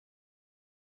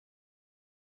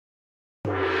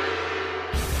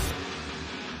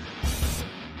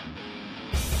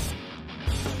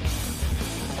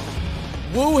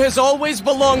Wu has always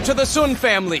belonged to the Sun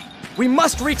family. We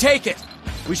must retake it.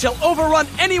 We shall overrun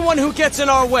anyone who gets in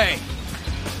our way.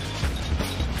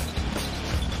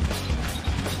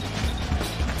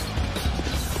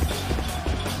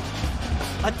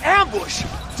 An ambush!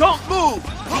 Don't move!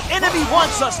 The enemy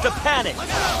wants us to panic!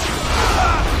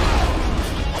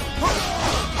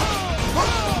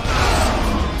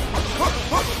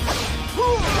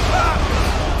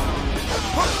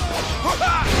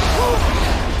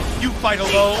 You fight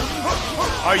alone?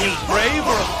 Are you brave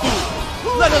or a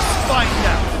fool? Let us find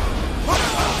out!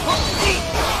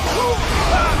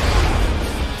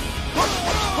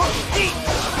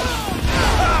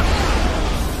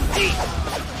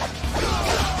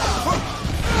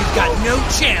 You've got no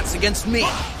chance against me.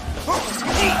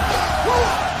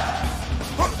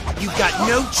 You've got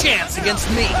no chance against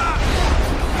me.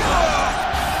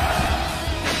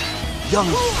 Young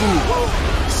fool!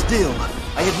 Still,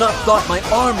 I had not thought my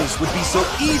armies would be so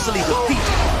easily defeated.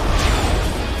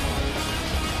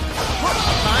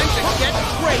 Time to get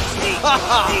crazy.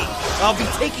 I'll be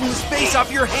taking the space off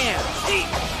your hands.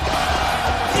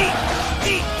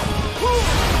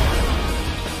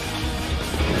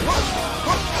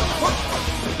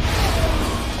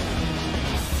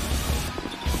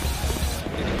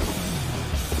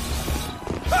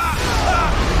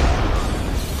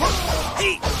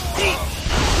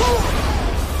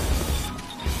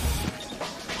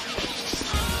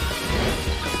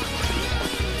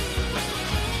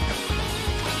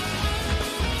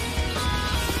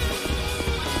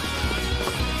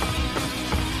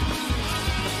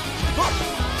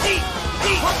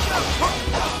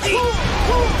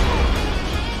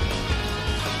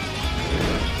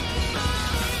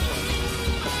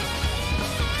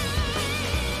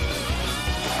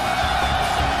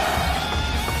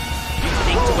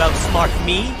 Outsmart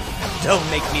me? Don't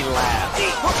make me laugh.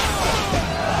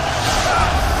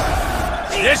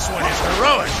 This one is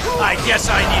heroic. I guess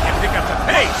I need to pick up the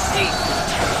pace.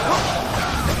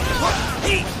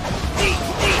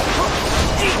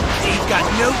 You've got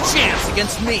no chance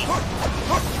against me.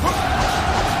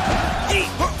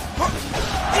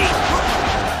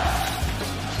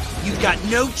 You've got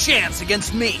no chance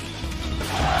against me.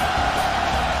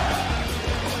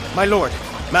 My lord,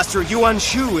 Master Yuan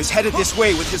Shu is headed this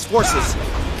way with his forces.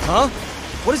 Huh?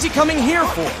 What is he coming here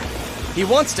for? He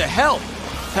wants to help.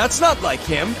 That's not like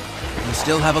him. You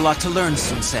still have a lot to learn,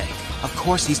 Sun-se. Of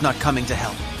course he's not coming to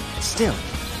help. Still,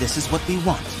 this is what we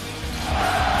want.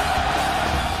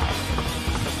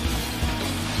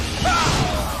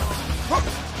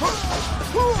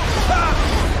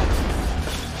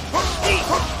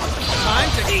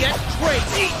 Time to get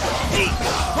crazy.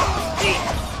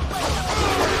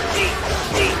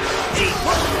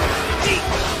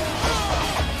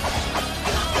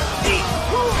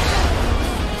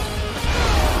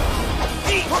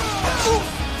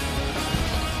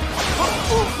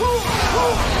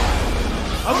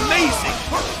 Amazing!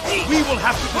 We will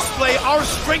have to display our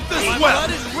strength as well! My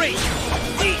blood is racing!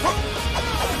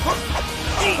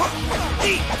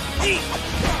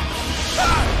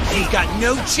 You've got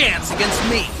no chance against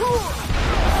me!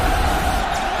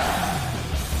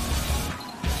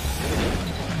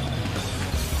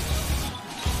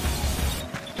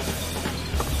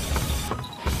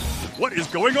 What is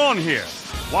going on here?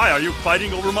 Why are you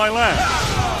fighting over my land?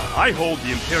 I hold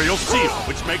the Imperial Seal,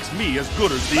 which makes me as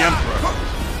good as the Emperor.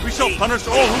 We shall punish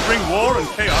all who bring war and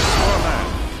chaos to our land.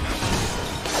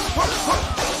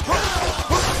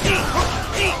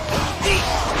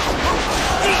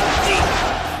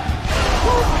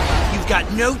 You've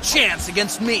got no chance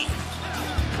against me!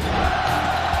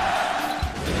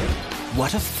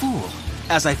 What a fool.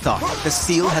 As I thought, the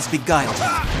seal has beguiled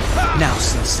him. Now,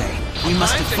 Sun-se, we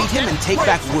must defeat him and take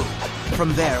back Wu.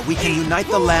 From there, we can unite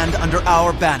the land under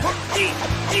our banner.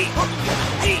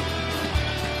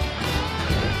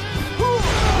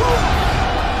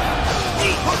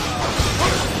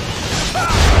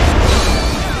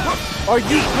 Are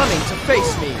you coming to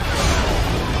face me?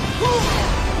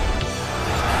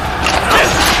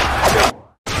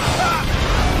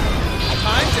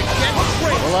 Time to get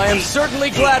crazy! Well, I am certainly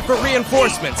glad for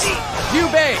reinforcements. Liu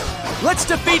Bei, let's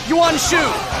defeat Yuan Shu!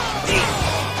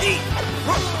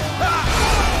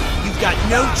 You've got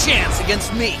no chance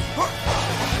against me.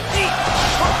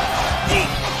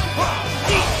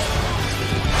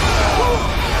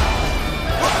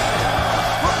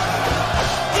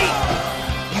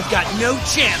 You've got no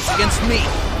chance against me.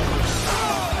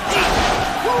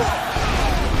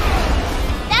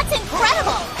 That's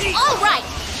incredible! All right,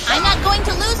 I'm not going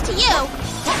to lose to you.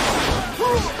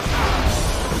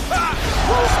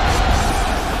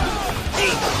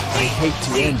 I hate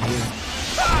to end here.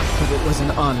 but it was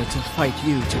an honor to fight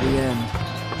you to the end.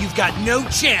 You've got no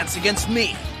chance against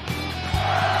me!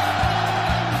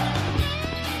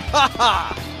 Ha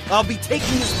ha! I'll be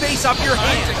taking the space off your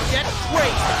hands! Get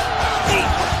great!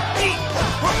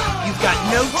 You've got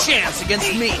no chance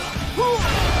against me!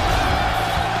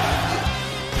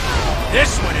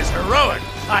 This one is heroic.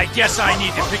 I guess I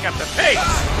need to pick up the pace.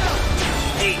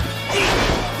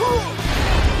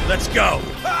 Let's go.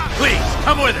 Please,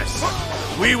 come with us.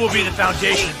 We will be the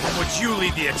foundation from which you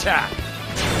lead the attack.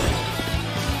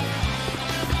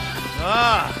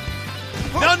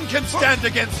 None can stand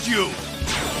against you.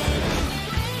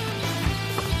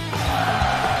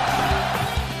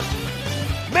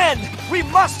 Men, we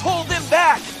must hold them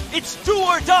back! It's do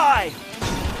or die!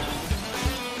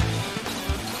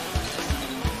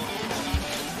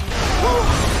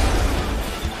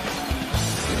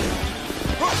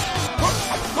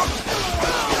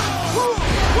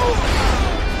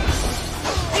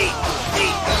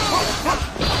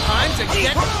 Time to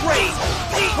get crazy.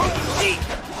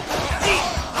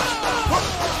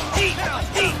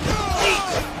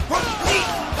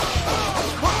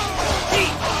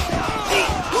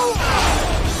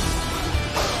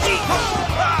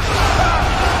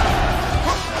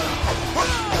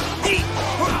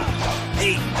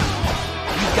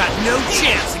 You've got no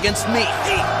chance against me!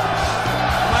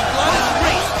 My blood is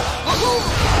racing.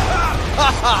 Ha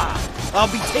ha!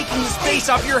 I'll be taking the space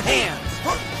off your hands!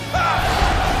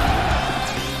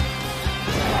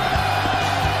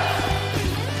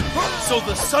 So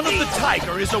the son of the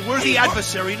tiger is a worthy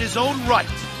adversary in his own right.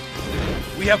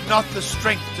 We have not the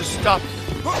strength to stop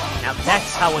him. Now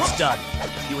that's how it's done.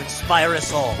 You inspire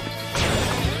us all.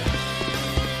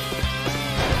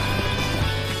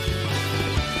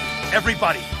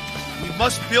 Everybody, we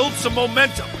must build some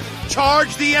momentum.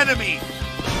 Charge the enemy!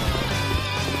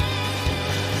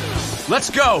 Let's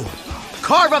go!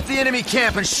 Carve up the enemy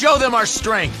camp and show them our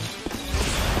strength!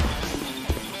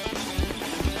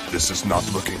 This is not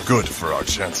looking good for our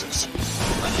chances.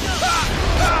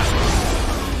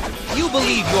 You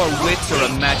believe your wits are a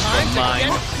match for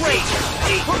mine?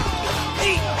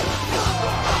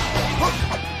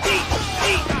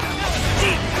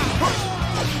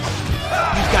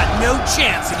 You've got no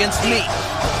chance against me!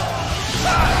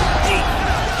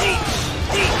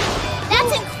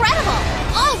 That's incredible!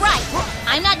 All right,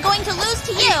 I'm not going to lose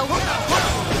to you.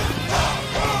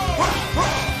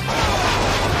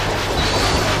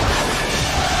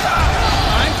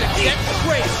 Time to get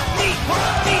crazy!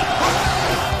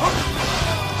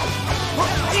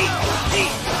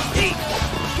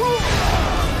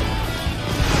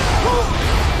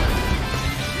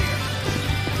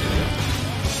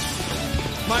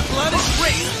 My blood is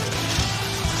racing!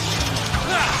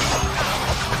 Ha!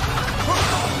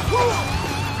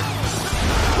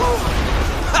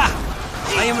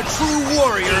 I am a true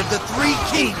warrior of the Three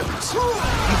Kingdoms!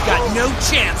 You've got no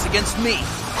chance against me!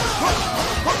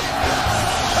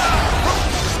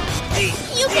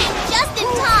 You came just in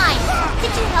time.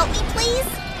 Could you help me, please?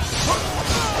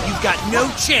 You've got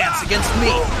no chance against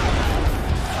me!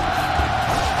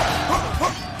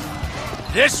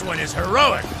 This one is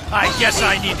heroic. I guess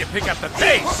I need to pick up the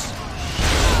pace.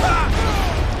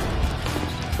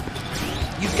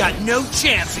 You've got no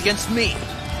chance against me!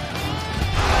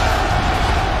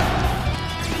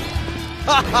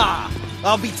 Ha ha!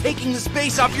 I'll be taking the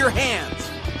space off your hands!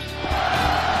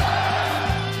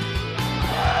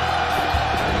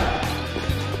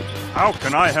 How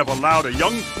can I have allowed a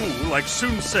young fool like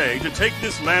Sun Ce to take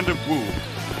this land of Wu?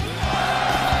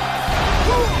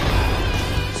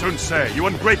 Sun Ce, you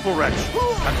ungrateful wretch!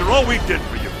 After all we did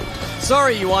for you!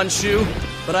 Sorry, Yuan Shu,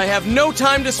 but I have no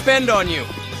time to spend on you.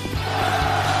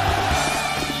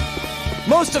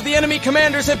 Most of the enemy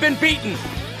commanders have been beaten.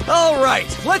 All right,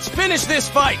 let's finish this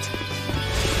fight.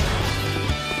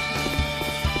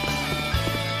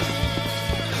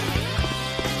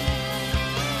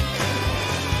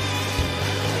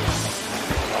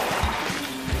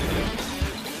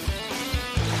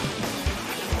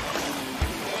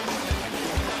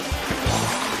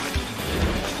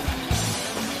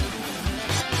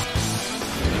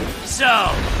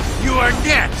 So, you are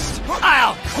next.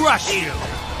 I'll crush you.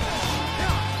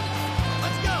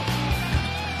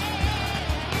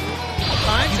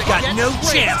 You've got no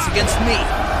chance against me!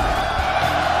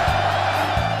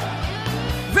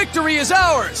 Victory is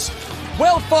ours!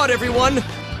 Well fought, everyone!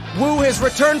 Wu has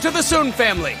returned to the Sun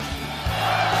family.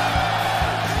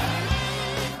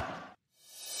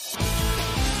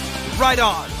 Right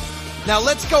on! Now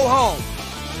let's go home!